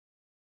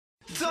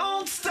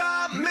Don't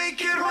stop, make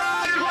it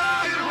right.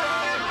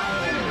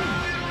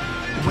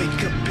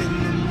 Wake up in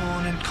the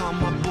morning, call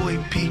my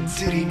boy P.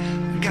 Diddy.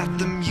 Got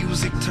the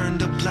music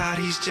turned up loud,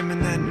 he's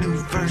jamming that new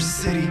verse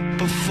city.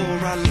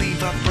 Before I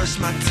leave, I brush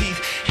my teeth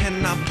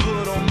and I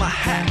put on my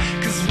hat.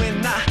 Cause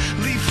when I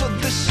leave for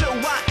the show,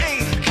 I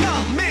ain't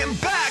coming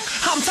back.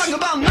 I'm talking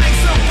about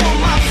nights up on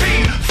my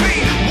feet,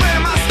 wear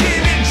my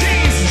skinny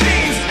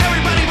jeans.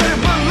 Everybody better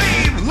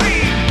believe,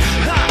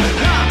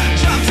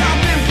 drop top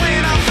and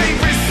playing our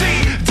favorite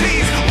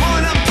CDs.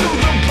 One up to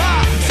the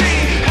party,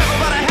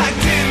 everybody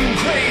acting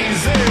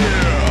crazy.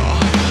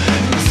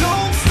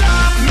 Don't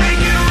stop,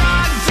 make it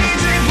rock,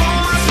 DJ, blow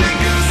my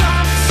speakers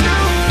up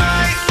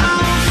tonight.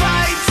 I'ma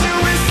fight till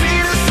we see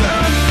the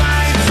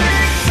sunlight.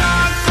 Tick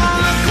tock on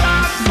the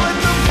clock, but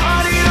the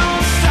party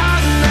don't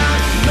stop now.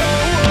 No,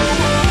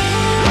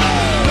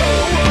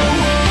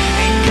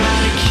 ain't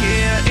got a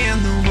care in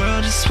the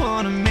world, just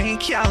wanna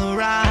make y'all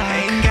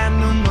right. Ain't got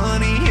no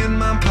money in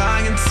my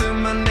pocket till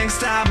my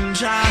next album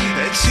drop.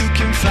 Bet you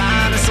can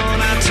find us on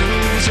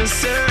iTunes, just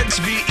search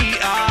VERSCCITY,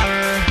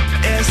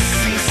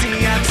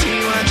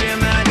 jam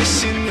that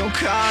dish in your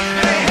car.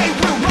 Hey,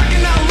 we're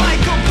rocking out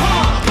like a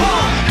bomb.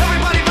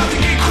 Everybody about to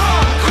get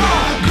crunk.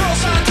 Girls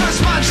trying to touch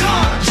my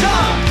jump.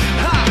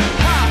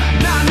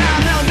 Nah,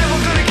 never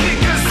gonna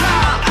kick us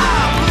out.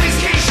 Police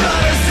can't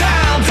shut us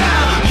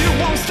down. You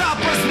won't stop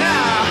us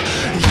now.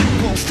 You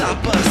won't stop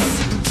us.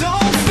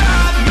 Don't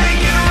stop,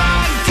 make it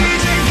rock,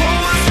 DJ, blow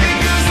my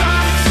speakers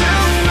up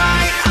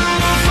tonight.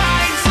 I'ma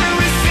fight till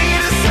we see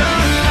the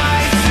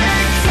sunlight.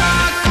 Tick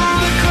tock on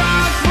the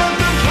clock, but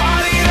the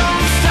party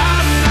don't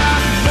stop now.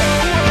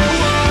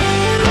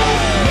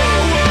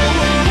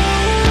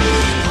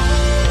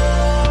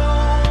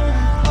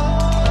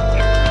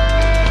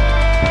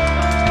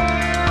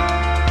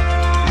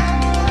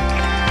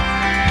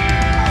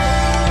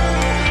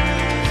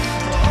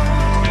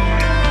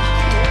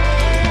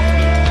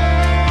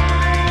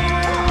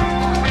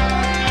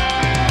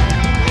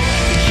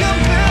 You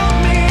build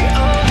me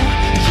up,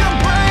 you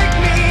break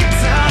me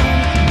down.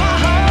 My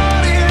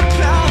heart it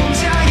pounds,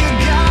 yeah, you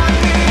got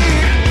me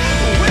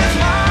with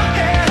my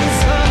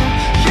hands up.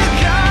 You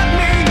got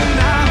me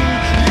now,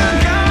 you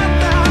got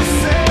that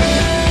sound.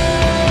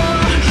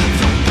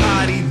 The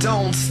party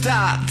don't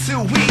stop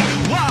till we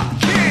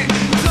walk in.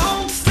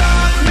 Don't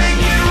stop,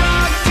 make it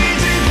rock,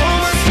 DJ, blow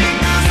my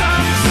speakers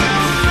up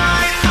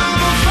tonight.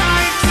 I'ma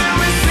fight till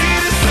we see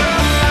the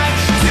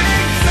sunlight.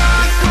 Tick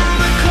tock on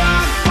the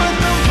clock, but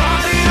the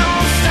party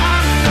don't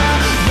stop now.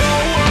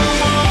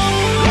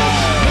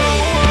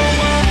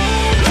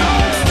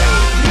 Don't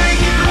stop,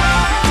 make it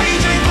rock,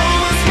 DJ, blow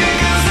my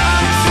speakers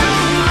up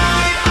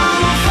tonight.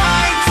 I'ma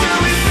fight till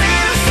we see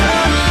the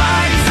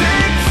sunlight.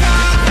 Tick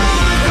tock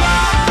on the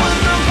clock, but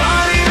the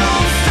party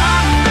don't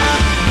stop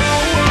now.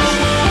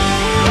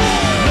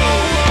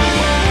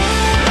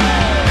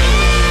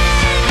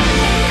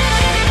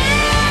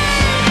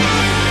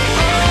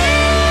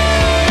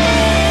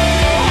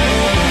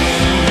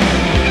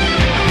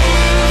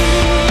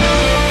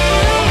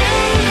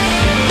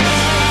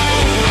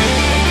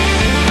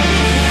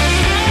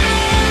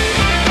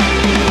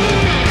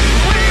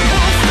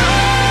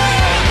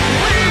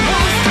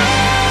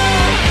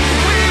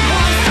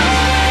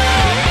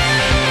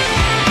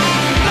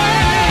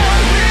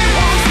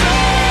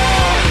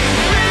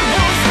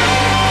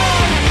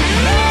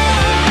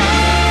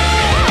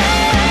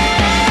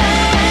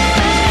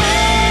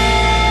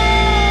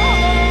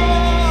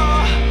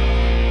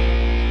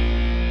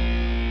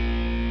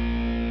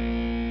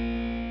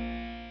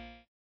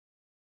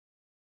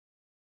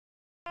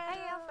 Hey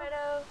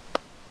Alfredo!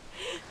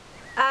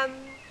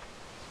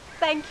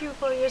 Thank you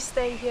for your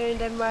stay here in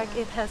Denmark.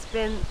 It has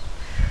been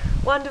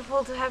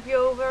wonderful to have you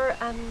over,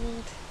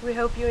 and we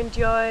hope you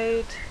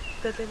enjoyed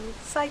the little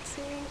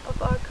sightseeing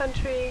of our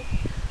country.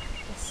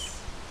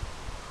 Yes.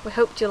 We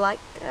hoped you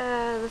liked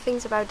the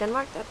things about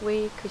Denmark that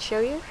we could show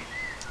you,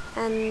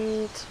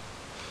 and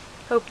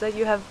Hope that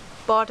you have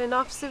bought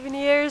enough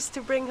souvenirs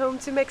to bring home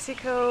to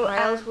Mexico. or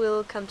else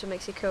we'll come to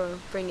Mexico and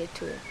bring it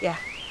to you. Yeah,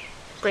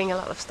 bring a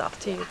lot of stuff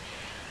to you.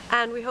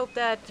 And we hope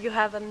that you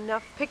have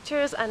enough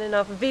pictures and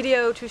enough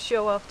video to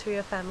show off to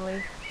your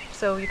family,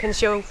 so you can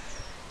show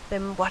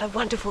them what a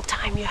wonderful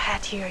time you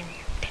had here in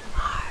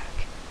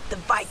Denmark, the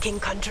Viking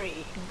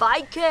country.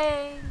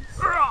 Vikings!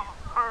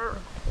 Roar.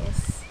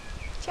 Yes.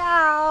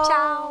 Ciao!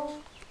 Ciao!